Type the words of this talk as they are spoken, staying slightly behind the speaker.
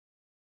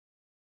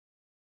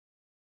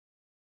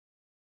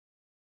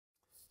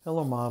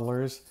Hello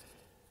modelers.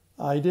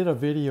 I did a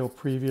video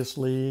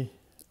previously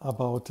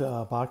about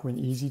Bachmann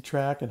Easy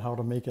Track and how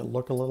to make it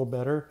look a little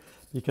better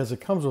because it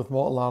comes with a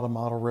lot of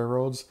model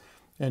railroads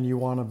and you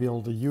want to be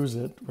able to use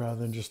it rather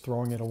than just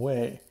throwing it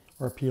away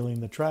or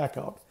peeling the track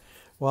out.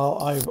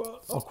 Well, I've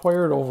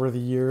acquired over the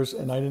years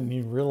and I didn't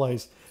even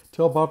realize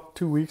till about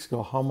 2 weeks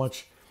ago how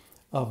much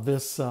of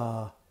this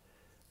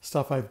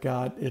stuff I've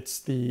got. It's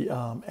the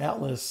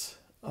Atlas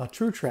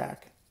True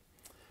Track,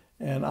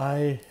 and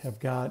I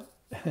have got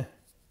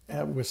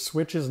with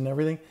switches and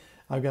everything,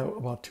 I've got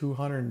about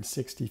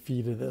 260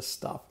 feet of this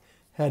stuff.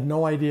 Had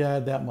no idea I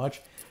had that much,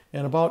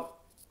 and about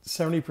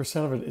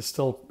 70% of it is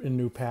still in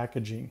new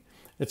packaging.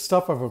 It's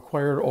stuff I've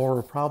acquired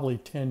over probably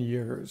 10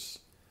 years.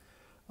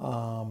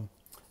 I'm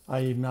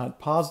not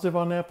positive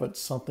on that, but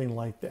something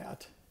like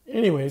that.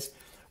 Anyways,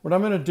 what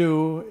I'm going to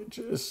do,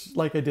 just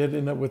like I did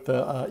with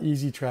the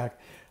Easy Track,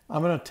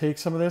 I'm going to take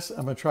some of this.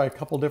 I'm going to try a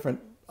couple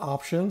different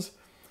options.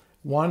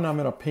 One, I'm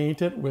going to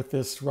paint it with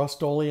this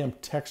Rust-Oleum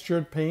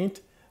textured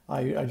paint.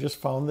 I just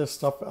found this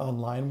stuff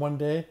online one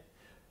day,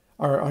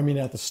 or I mean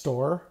at the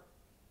store.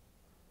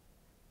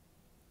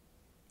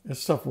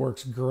 This stuff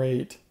works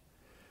great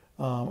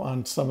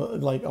on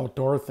some like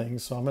outdoor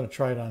things, so I'm going to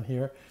try it on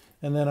here.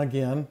 And then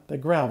again, the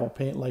gravel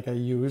paint like I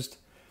used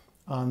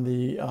on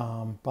the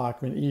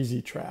Bachmann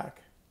Easy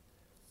Track,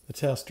 the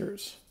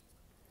testers.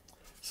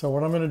 So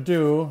what I'm going to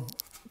do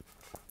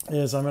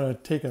is I'm going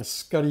to take a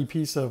scuddy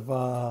piece of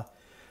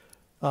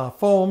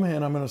foam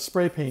and I'm going to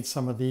spray paint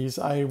some of these.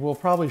 I will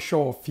probably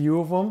show a few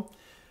of them.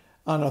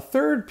 On a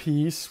third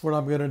piece, what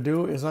I'm going to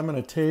do is I'm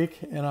going to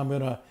take and I'm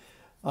going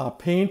to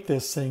paint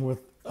this thing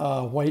with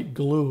white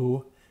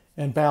glue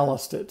and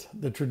ballast it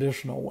the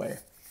traditional way.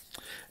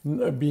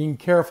 Being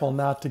careful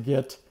not to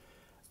get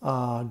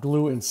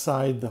glue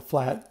inside the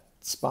flat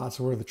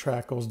spots where the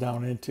track goes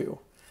down into.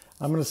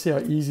 I'm going to see how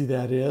easy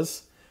that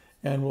is,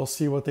 and we'll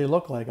see what they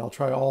look like. I'll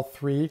try all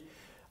three.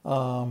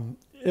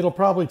 It'll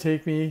probably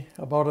take me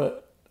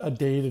about a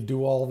day to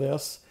do all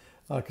this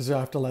because I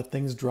have to let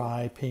things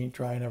dry, paint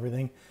dry and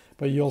everything,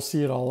 but you'll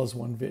see it all as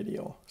one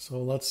video.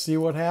 So let's see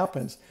what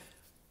happens.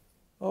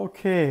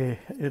 Okay,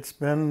 it's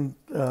been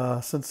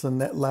since the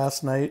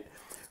last night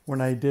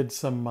when I did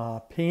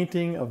some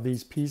painting of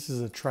these pieces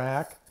of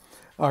track,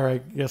 or I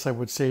guess I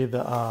would say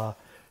the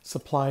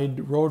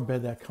supplied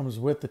roadbed that comes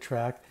with the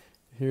track.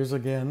 Here's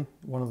again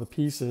one of the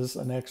pieces,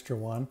 an extra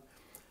one,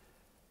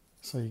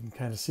 so you can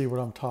kind of see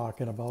what I'm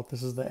talking about.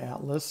 This is the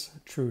Atlas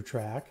True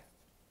Track,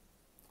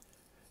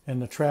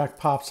 and the track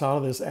pops out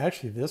of this.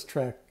 Actually, this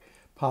track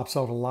pops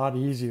out a lot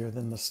easier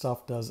than the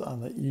stuff does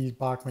on the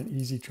Bachmann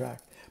Easy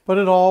Track, but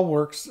it all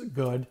works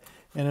good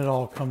and it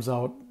all comes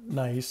out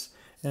nice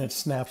and it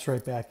snaps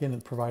right back in,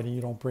 providing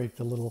you don't break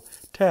the little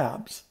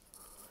tabs.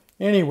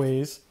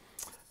 Anyways,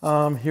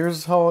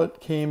 here's how it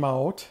came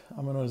out.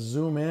 I'm going to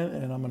zoom in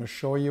and I'm going to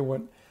show you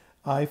what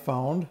I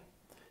found.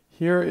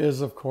 Here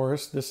is, of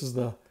course, this is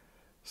the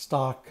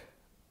stock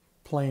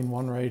plain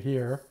one right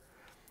here.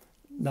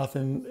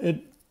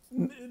 Nothing,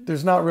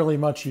 there's not really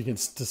much you can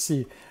to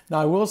see. Now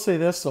I will say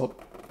this, so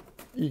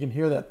you can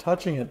hear that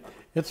touching it.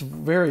 It's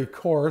very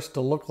coarse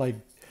to look like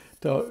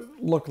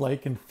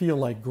and feel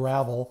like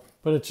gravel,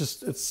 but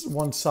it's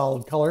one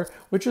solid color,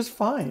 which is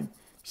fine.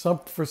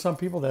 For some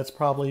people that's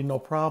probably no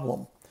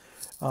problem,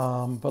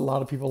 but a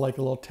lot of people like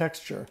a little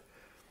texture.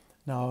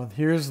 Now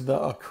here's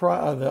the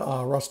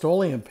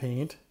Rust-Oleum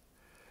paint.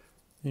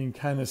 You can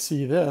kind of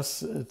see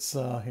this. It's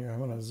here. I'm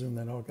going to zoom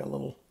that out. Got a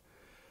little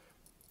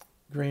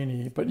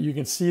grainy, but you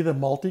can see the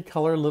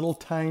multicolor little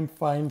tiny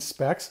fine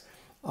specks.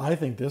 I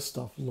think this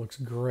stuff looks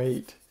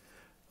great.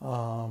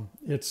 I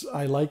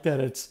like that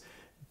it's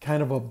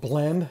kind of a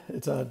blend.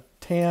 It's a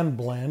tan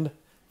blend,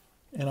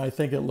 and I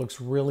think it looks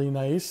really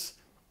nice.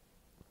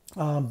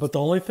 But the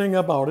only thing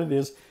about it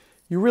is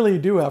you really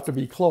do have to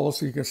be close.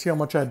 So you can see how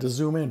much I had to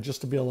zoom in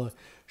just to be able to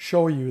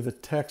show you the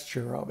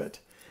texture of it.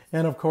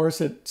 And of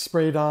course it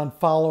sprayed on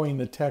following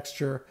the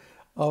texture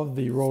of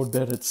the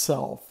roadbed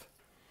itself.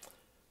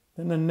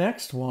 Then the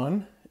next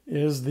one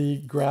is the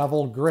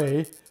gravel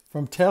gray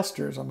from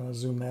Testers. I'm going to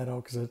zoom that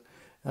out because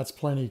that's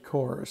plenty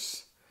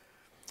coarse.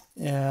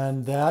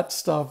 And that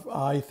stuff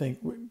I think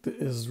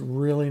is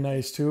really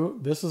nice too.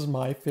 This is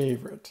my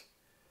favorite.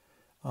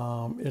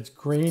 It's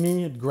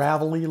grainy,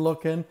 gravelly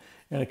looking,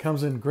 and it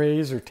comes in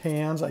grays or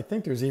tans. I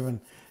think there's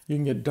even, you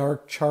can get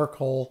dark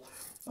charcoal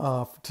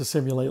to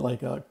simulate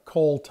like a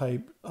coal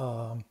type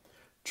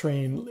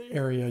train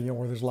area, you know,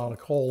 where there's a lot of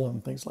coal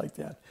and things like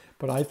that.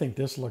 But I think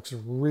this looks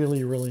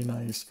really, really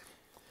nice.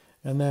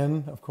 And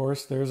then, of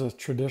course, there's a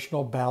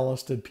traditional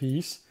ballasted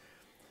piece.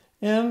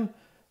 And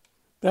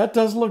that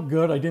does look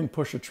good. I didn't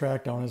push the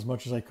track down as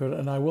much as I could.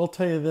 And I will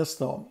tell you this,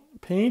 though.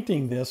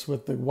 Painting this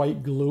with the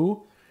white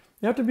glue,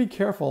 you have to be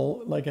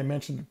careful, like I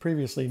mentioned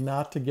previously,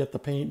 not to get the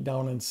paint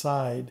down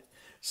inside.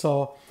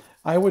 So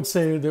I would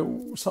say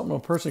that something a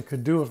person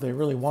could do if they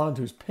really wanted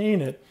to is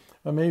paint it,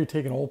 or maybe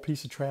take an old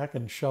piece of track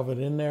and shove it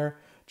in there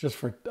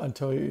just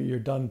until you're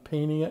done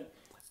painting it.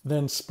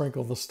 Then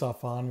sprinkle the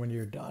stuff on when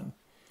you're done.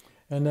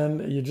 And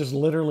then you just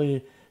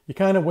literally, you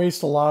kind of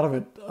waste a lot of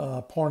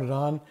it pouring it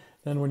on.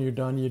 Then when you're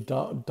done, you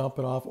dump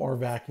it off or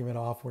vacuum it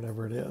off,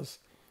 whatever it is.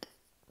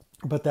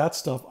 But that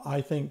stuff, I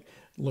think,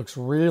 looks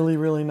really,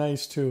 really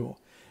nice too.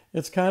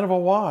 It's kind of a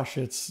wash.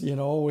 It's, you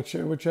know,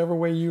 whichever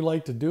way you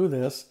like to do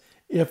this,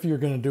 if you're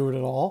going to do it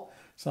at all.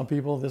 Some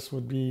people, this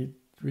would be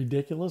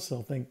ridiculous.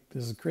 They'll think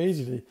this is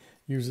crazy to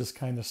use this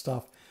kind of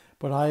stuff.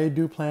 But I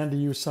do plan to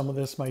use some of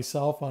this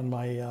myself on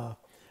my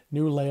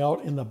new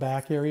layout in the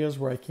back areas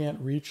where I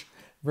can't reach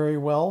very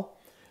well.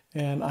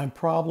 And I'm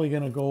probably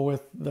going to go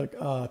with the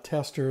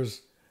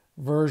Testors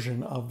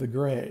version of the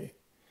gray.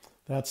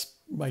 That's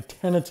my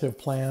tentative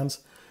plans,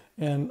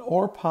 and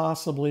or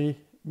possibly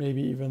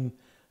maybe even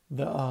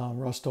the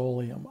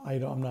Rust-Oleum.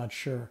 I'm not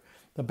sure.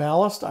 The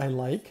ballast I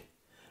like,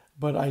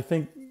 but I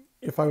think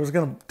if I was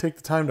going to take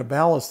the time to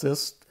ballast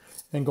this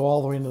and go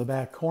all the way into the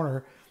back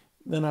corner,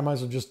 then I might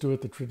as well just do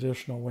it the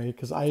traditional way,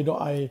 because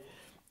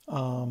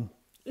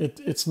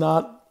it's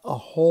not a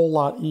whole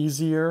lot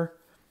easier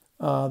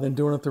than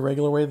doing it the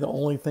regular way. The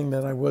only thing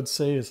that I would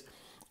say is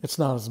it's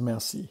not as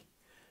messy.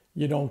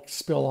 You don't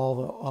spill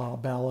all the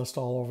ballast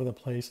all over the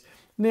place.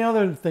 And the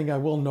other thing I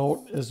will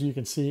note, as you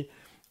can see,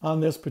 on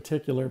this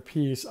particular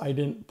piece, I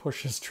didn't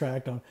push this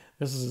track down.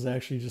 This is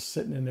actually just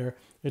sitting in there.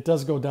 It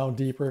does go down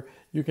deeper.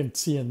 You can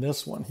see in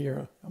this one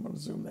here, I'm going to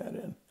zoom that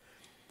in,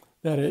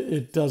 that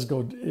it does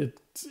go,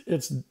 it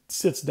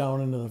sits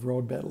down into the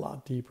roadbed a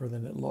lot deeper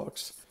than it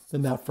looks,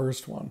 than that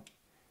first one.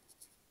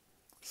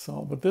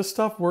 So, but this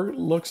stuff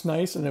looks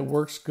nice and it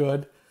works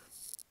good.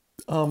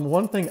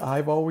 One thing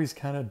I've always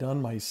kind of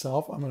done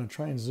myself, I'm going to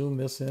try and zoom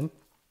this in.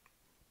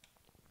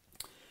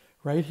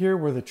 Right here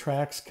where the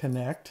tracks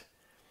connect,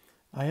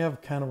 I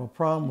have kind of a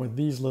problem with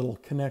these little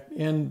connect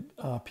end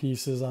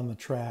pieces on the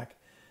track.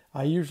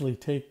 I usually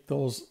take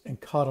those and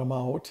cut them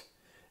out,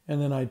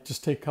 and then I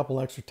just take a couple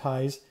extra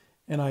ties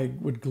and I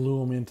would glue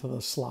them into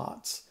the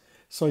slots.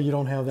 So you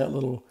don't have that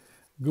little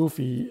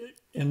goofy,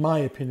 in my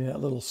opinion,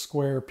 that little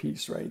square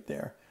piece right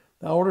there.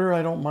 The outer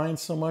I don't mind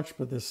so much,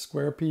 but this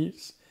square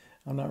piece,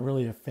 I'm not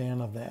really a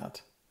fan of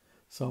that.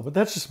 So, but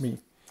that's just me.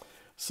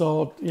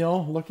 So, you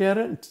know, look at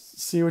it and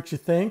see what you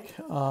think.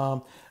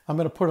 I'm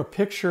going to put a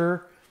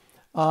picture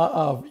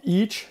of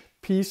each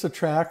piece of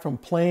track, from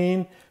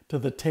plain to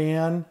the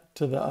tan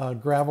to the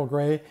gravel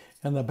gray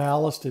and the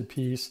ballasted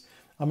piece.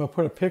 I'm going to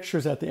put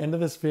pictures at the end of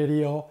this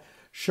video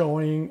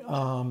showing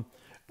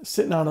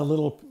sitting on a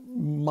little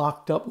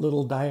mocked up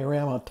little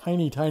diorama, a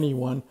tiny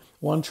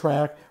one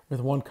track with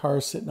one car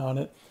sitting on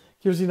it.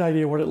 Gives you an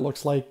idea what it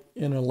looks like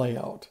in a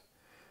layout.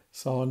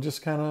 So, and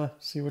just kind of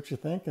see what you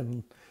think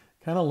and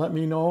kind of let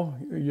me know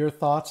your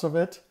thoughts of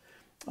it.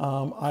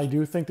 I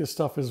do think this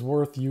stuff is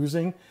worth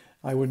using.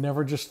 I would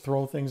never just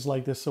throw things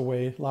like this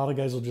away. A lot of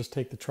guys will just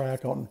take the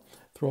track out and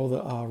throw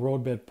the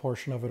roadbed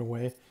portion of it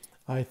away.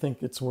 I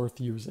think it's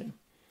worth using.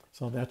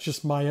 So that's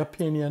just my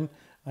opinion.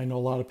 I know a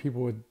lot of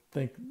people would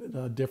think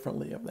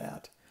differently of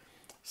that.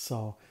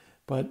 So,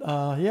 but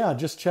yeah,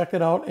 just check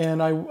it out.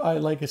 And I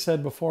like I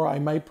said before, I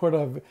might put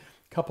a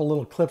couple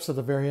little clips at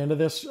the very end of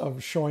this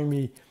of showing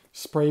me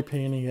spray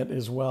painting it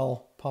as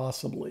well,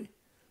 possibly.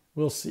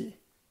 We'll see.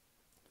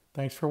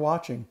 Thanks for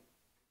watching.